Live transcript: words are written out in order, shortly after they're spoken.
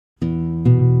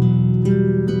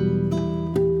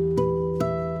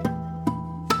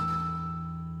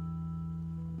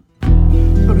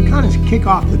kick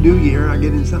off the new year, I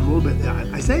get into something a little bit,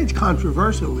 I say it's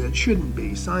controversial. It shouldn't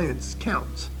be. Science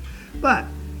counts. But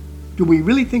do we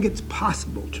really think it's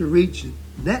possible to reach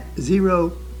net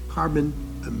zero carbon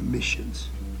emissions?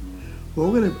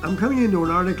 Well, I'm coming into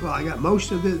an article. I got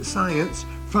most of the science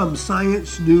from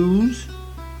Science News.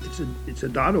 It's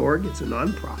a .org. It's a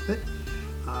nonprofit.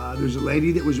 There's a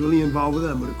lady that was really involved with it.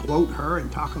 I'm going to quote her and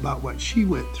talk about what she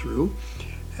went through.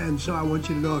 And so I want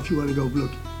you to know, if you want to go look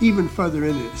even further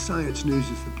into it, Science News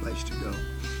is the place to go.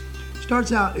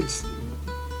 Starts out, it's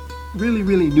really,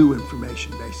 really new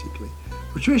information, basically.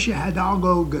 Patricia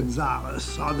Hidalgo Gonzalez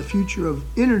saw the future of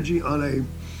energy on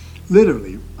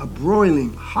literally a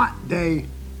broiling hot day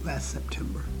last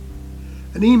September.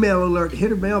 An email alert hit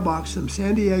her mailbox from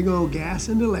San Diego Gas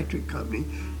and Electric Company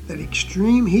that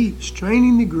extreme heat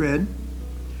straining the grid,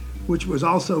 which was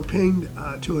also pinged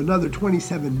to another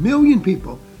 27 million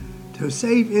people to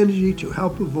save energy to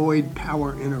help avoid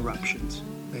power interruptions.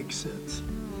 Makes sense.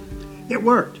 It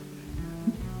worked.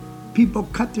 People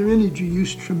cut their energy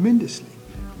use tremendously.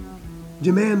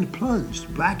 Demand plunged.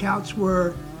 Blackouts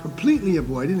were completely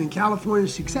avoided, and California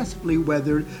successfully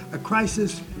weathered a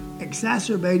crisis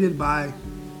exacerbated by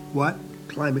what?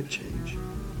 Climate change.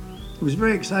 It was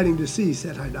very exciting to see,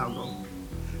 said Hidalgo,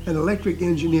 an electric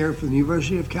engineer from the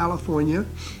University of California,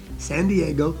 San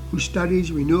Diego, who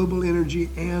studies renewable energy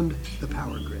and the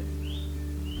power grid.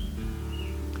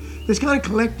 This kind of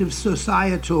collective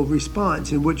societal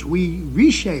response in which we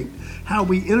reshape how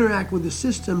we interact with the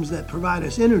systems that provide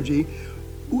us energy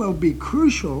will be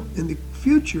crucial in the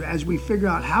future as we figure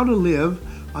out how to live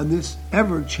on this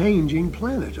ever-changing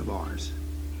planet of ours.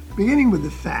 Beginning with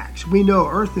the facts, we know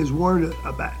Earth has warmed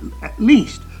about at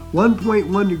least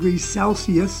 1.1 degrees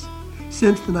Celsius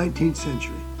since the 19th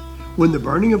century, when the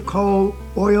burning of coal,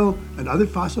 oil, and other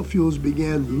fossil fuels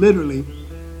began literally,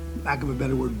 lack of a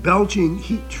better word, belching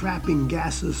heat-trapping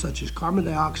gases such as carbon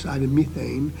dioxide and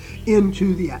methane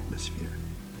into the atmosphere.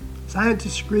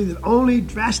 Scientists agree that only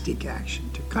drastic action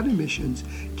to cut emissions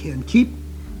can keep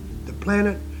the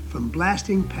planet from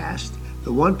blasting past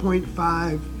the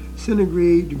 1.5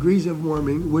 centigrade degrees of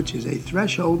warming, which is a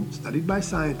threshold studied by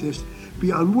scientists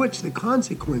beyond which the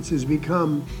consequences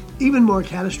become even more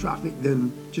catastrophic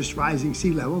than just rising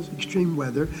sea levels, extreme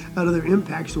weather, and other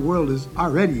impacts the world is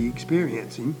already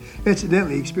experiencing,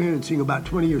 incidentally experiencing about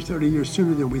 20 or 30 years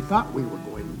sooner than we thought we were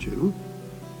going to.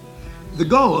 The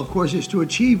goal, of course, is to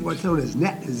achieve what's known as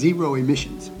net zero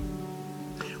emissions,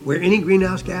 where any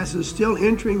greenhouse gases still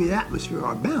entering the atmosphere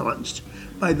are balanced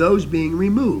by those being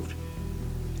removed,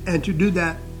 and to do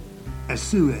that as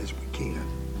soon as we can.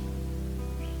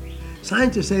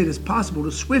 Scientists say it is possible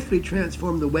to swiftly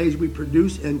transform the ways we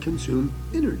produce and consume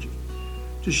energy.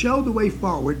 To show the way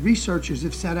forward, researchers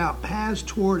have set out paths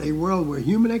toward a world where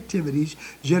human activities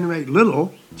generate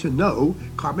little to no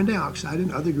carbon dioxide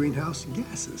and other greenhouse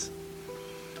gases.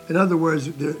 In other words,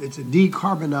 it's a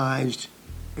decarbonized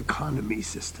economy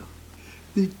system.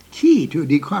 The key to a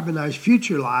decarbonized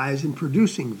future lies in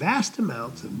producing vast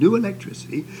amounts of new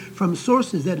electricity from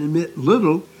sources that emit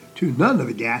little to none of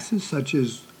the gases, such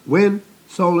as wind,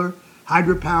 solar,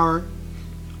 hydropower,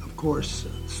 of course,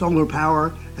 solar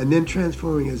power, and then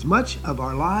transforming as much of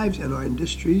our lives and our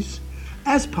industries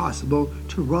as possible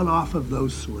to run off of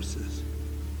those sources.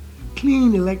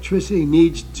 Clean electricity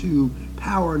needs to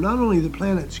power not only the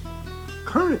planet's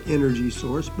current energy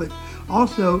source, but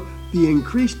also the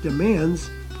increased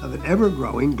demands of an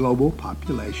ever-growing global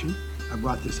population. I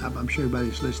brought this up, I'm sure everybody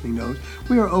that's listening knows.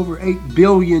 We are over 8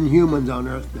 billion humans on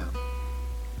Earth now.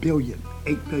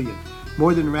 8 billion.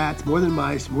 More than rats, more than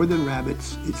mice, more than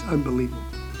rabbits. It's unbelievable.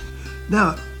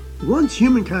 Now, once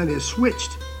humankind has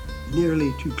switched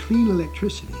nearly to clean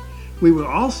electricity, we will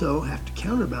also have to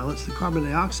counterbalance the carbon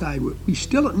dioxide we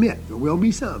still emit. There will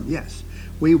be some, yes.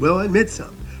 We will emit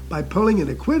some, by pulling an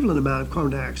equivalent amount of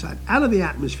carbon dioxide out of the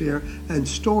atmosphere and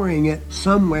storing it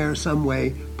somewhere, some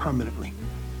way, permanently.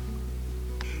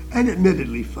 And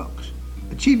admittedly, folks,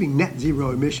 achieving net zero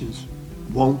emissions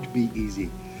won't be easy.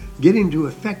 Getting to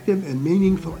effective and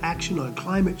meaningful action on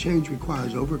climate change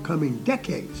requires overcoming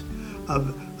decades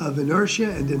of inertia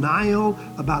and denial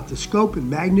about the scope and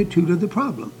magnitude of the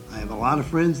problem. I have a lot of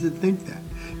friends that think that.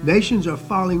 Nations are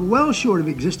falling well short of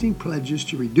existing pledges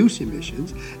to reduce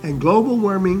emissions, and global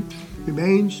warming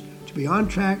remains to be on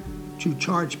track to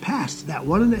charge past that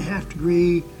 1.5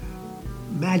 degree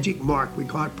magic mark, we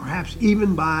call it, perhaps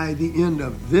even by the end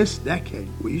of this decade.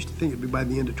 We used to think it'd be by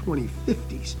the end of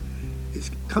 2050s. It's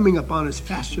coming up on us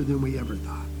faster than we ever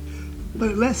thought.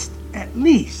 But let's at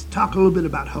least talk a little bit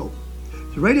about hope.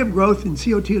 The rate of growth in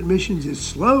CO2 emissions is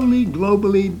slowly,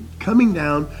 globally coming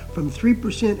down from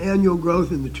 3% annual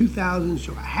growth in the 2000s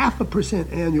to a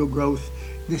 0.5% annual growth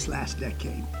this last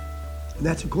decade. And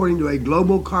that's according to a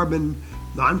global carbon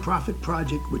nonprofit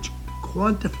project which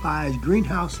quantifies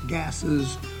greenhouse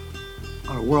gases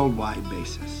on a worldwide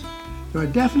basis. There are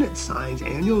definite signs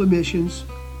annual emissions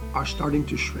are starting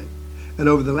to shrink. And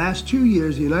over the last 2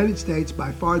 years, the United States,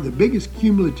 by far the biggest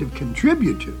cumulative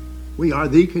contributor, we are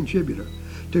the contributor,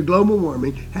 to global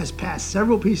warming, has passed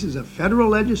several pieces of federal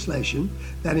legislation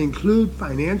that include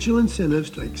financial incentives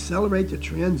to accelerate the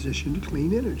transition to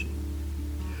clean energy.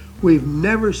 We've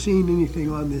never seen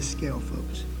anything on this scale,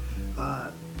 folks.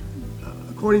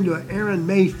 According to Aaron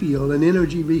Mayfield, an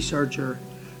energy researcher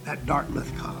at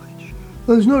Dartmouth College.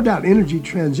 Well, there's no doubt energy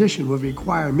transition will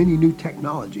require many new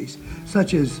technologies,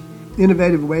 such as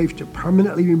innovative ways to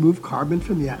permanently remove carbon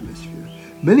from the atmosphere.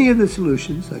 Many of the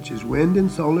solutions, such as wind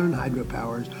and solar and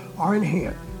hydropowers, are in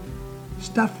hand.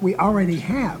 Stuff we already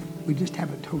have, we just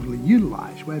haven't totally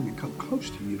utilized. We haven't come close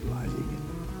to utilizing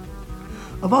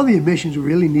it. Of all the emissions we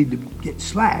really need to get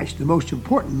slashed, the most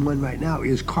important one right now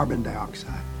is carbon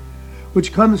dioxide,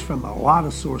 which comes from a lot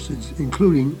of sources,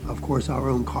 including, of course, our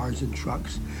own cars and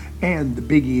trucks, and the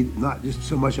biggie, not just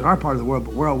so much in our part of the world,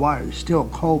 but worldwide, is still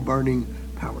coal-burning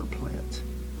power plants.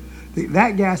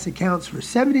 That gas accounts for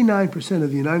 79% of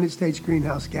the United States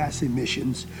greenhouse gas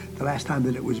emissions, the last time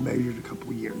that it was measured a couple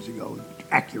of years ago,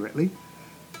 accurately.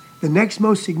 The next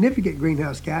most significant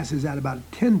greenhouse gas is at about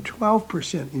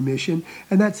 10-12% emission,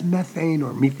 and that's methane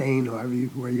or methane,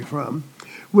 where you're from,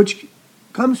 which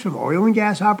comes from oil and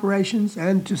gas operations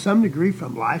and to some degree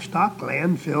from livestock,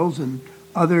 landfills, and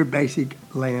other basic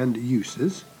land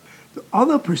uses.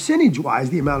 Although percentage-wise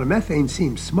the amount of methane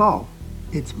seems small,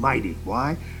 it's mighty.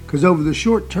 Why? Because over the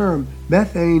short term,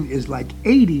 methane is like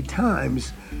 80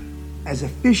 times as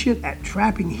efficient at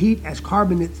trapping heat as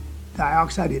carbon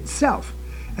dioxide itself.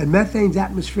 And methane's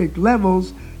atmospheric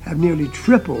levels have nearly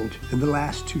tripled in the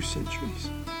last 2 centuries.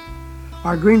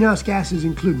 Our greenhouse gases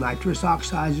include nitrous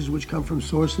oxides, which come from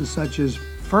sources such as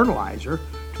fertilizer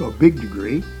to a big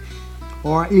degree,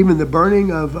 or even the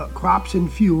burning of crops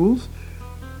and fuels,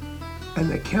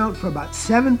 and account for about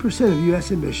 7% of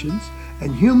U.S. emissions,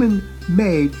 and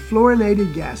human-made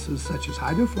fluorinated gases such as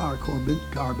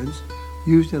hydrofluorocarbons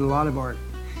used in a lot of our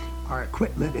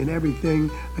equipment and everything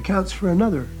accounts for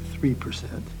another 3%.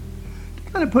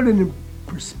 To kind of put it in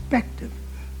perspective,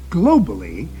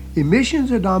 globally,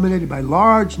 emissions are dominated by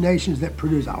large nations that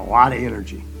produce a lot of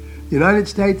energy. The United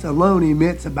States alone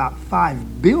emits about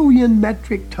 5 billion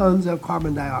metric tons of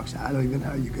carbon dioxide. I don't even know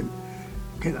how you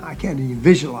I can't even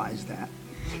visualize that.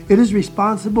 It is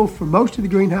responsible for most of the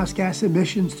greenhouse gas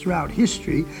emissions throughout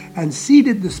history and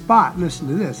ceded the spot, listen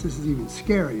to this is even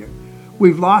scarier.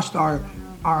 We've lost our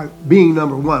being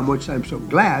number one, which I'm so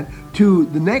glad, to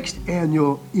the next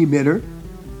annual emitter,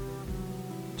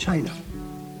 China.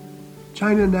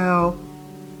 China now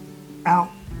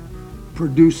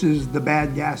outproduces the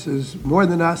bad gases more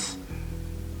than us,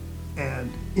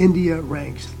 and India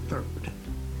ranks third.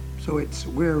 So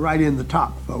we're right in the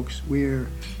top, folks. We're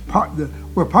part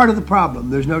of the problem.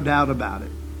 There's no doubt about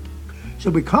it. So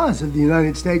because of the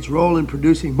United States' role in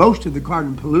producing most of the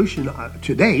carbon pollution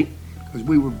to date, because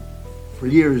we were for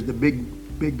years the big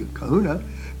kahuna,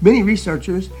 many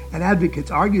researchers and advocates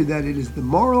argue that it is the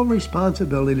moral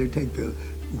responsibility to take the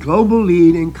global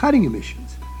lead in cutting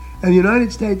emissions. And the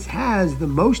United States has the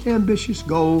most ambitious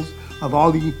goals of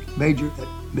all the major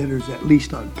emitters, at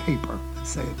least on paper, let's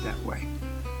say it that way.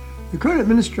 The current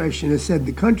administration has said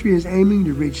the country is aiming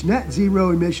to reach net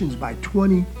zero emissions by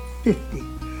 2050.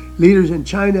 Leaders in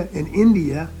China and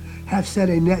India have set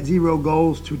a net zero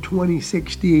goals to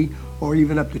 2060 or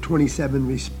even up to 27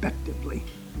 respectively,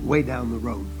 way down the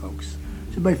road, folks.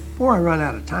 So before I run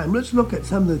out of time, let's look at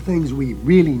some of the things we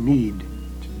really need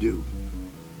to do.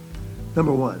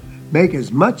 Number one, make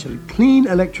as much clean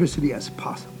electricity as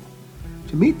possible.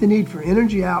 To meet the need for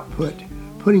energy output,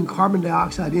 putting carbon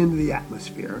dioxide into the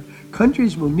atmosphere,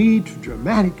 countries will need to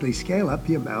dramatically scale up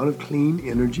the amount of clean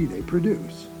energy they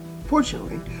produce.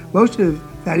 Fortunately, most of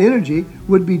that energy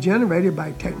would be generated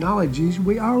by technologies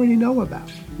we already know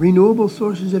about. Renewable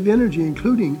sources of energy,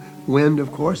 including wind,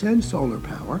 of course, and solar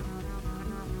power.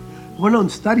 One on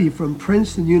study from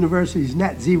Princeton University's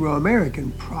Net Zero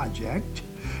American project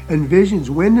envisions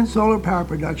wind and solar power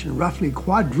production roughly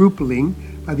quadrupling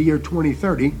by the year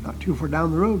 2030, not too far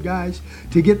down the road, guys,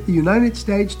 to get the United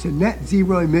States to net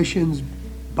zero emissions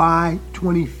by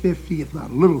 2050, if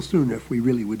not a little sooner if we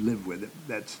really would live with it.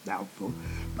 That's doubtful.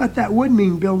 But that would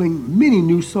mean building many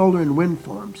new solar and wind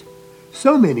farms.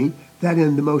 So many that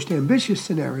in the most ambitious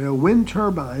scenario, wind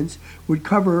turbines would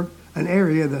cover an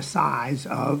area the size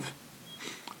of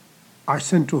our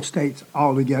central states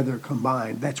altogether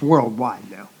combined. That's worldwide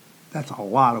now. That's a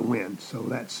lot of wind, so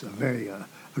that's a very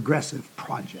aggressive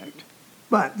project.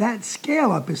 But that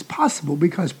scale up is possible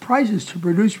because prices to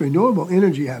produce renewable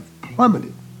energy have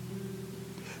plummeted.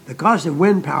 The cost of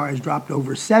wind power has dropped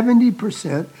over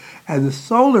 70%, and the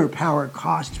solar power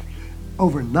cost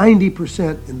over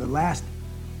 90% in the last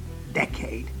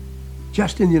decade,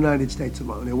 just in the United States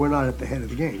alone, and we're not at the head of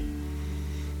the game.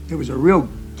 It was a real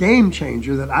game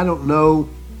changer that I don't know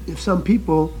if some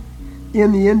people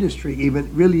in the industry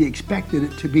even really expected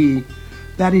it to be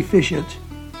that efficient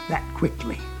that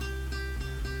quickly.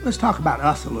 Let's talk about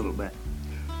us a little bit.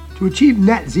 To achieve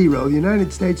net zero, the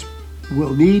United States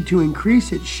will need to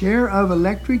increase its share of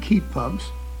electric heat pumps,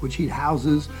 which heat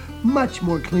houses much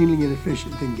more cleanly and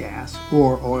efficient than gas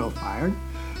or oil-fired,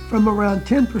 from around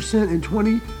 10% in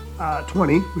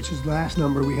 2020, which is the last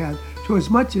number we had, to as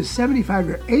much as 75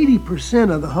 or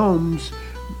 80% of the homes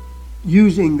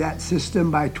using that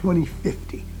system by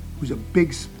 2050. It was a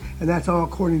big, and that's all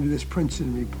according to this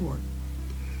Princeton report.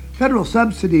 Federal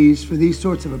subsidies for these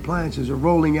sorts of appliances are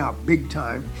rolling out big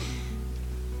time.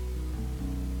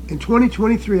 In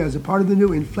 2023, as a part of the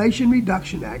new Inflation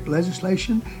Reduction Act,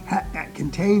 legislation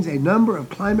contains a number of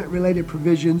climate-related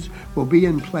provisions will be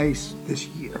in place this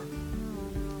year.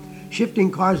 Shifting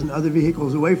cars and other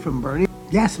vehicles away from burning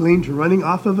gasoline to running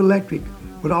off of electric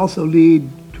would also lead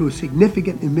to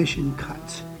significant emission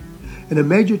cuts. In a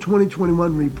major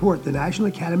 2021 report, the National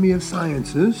Academy of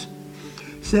Sciences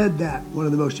said that one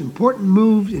of the most important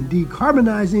moves in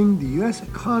decarbonizing the U.S.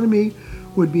 economy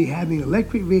would be having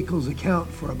electric vehicles account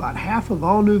for about half of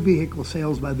all new vehicle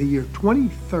sales by the year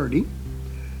 2030.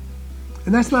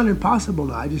 And that's not impossible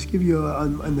now. I just give you,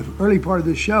 in the early part of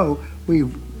the show,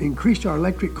 we've increased our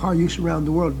electric car use around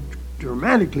the world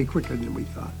dramatically quicker than we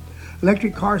thought.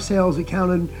 Electric car sales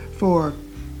accounted for,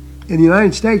 in the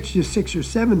United States, just 6 or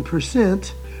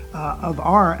 7% of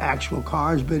our actual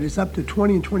cars, but it's up to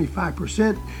 20 and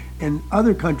 25% in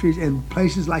other countries. In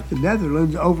places like the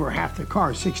Netherlands, over half the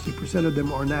cars, 60% of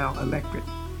them are now electric.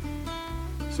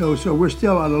 So we're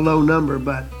still at a low number,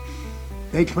 but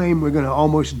they claim we're going to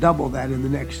almost double that in the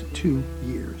next 2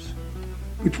 years.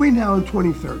 Between now and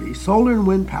 2030, solar and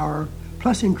wind power,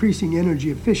 plus increasing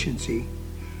energy efficiency,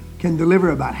 can deliver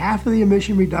about half of the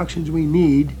emission reductions we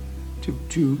need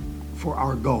for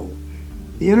our goal.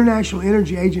 The International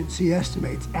Energy Agency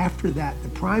estimates after that the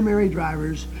primary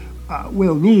drivers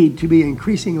will need to be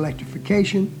increasing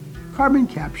electrification, carbon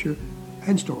capture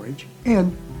and storage,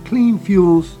 and clean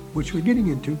fuels, which we're getting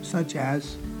into, such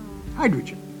as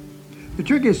hydrogen. The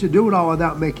trick is to do it all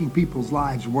without making people's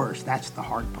lives worse. That's the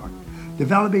hard part.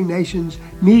 Developing nations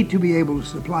need to be able to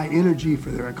supply energy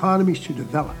for their economies to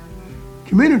develop.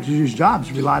 Communities whose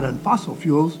jobs relied on fossil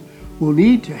fuels will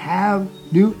need to have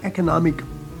new economic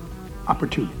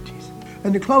opportunities.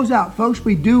 And to close out, folks,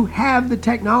 we do have the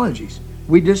technologies.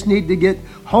 We just need to get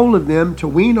hold of them to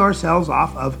wean ourselves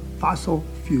off of fossil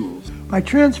fuels. By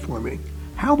transforming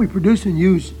how we produce and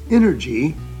use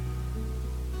energy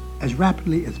as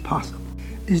rapidly as possible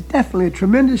is definitely a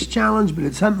tremendous challenge, but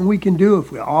it's something we can do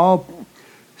if we all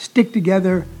stick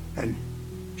together and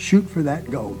shoot for that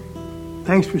goal.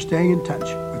 Thanks for staying in touch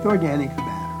with Organic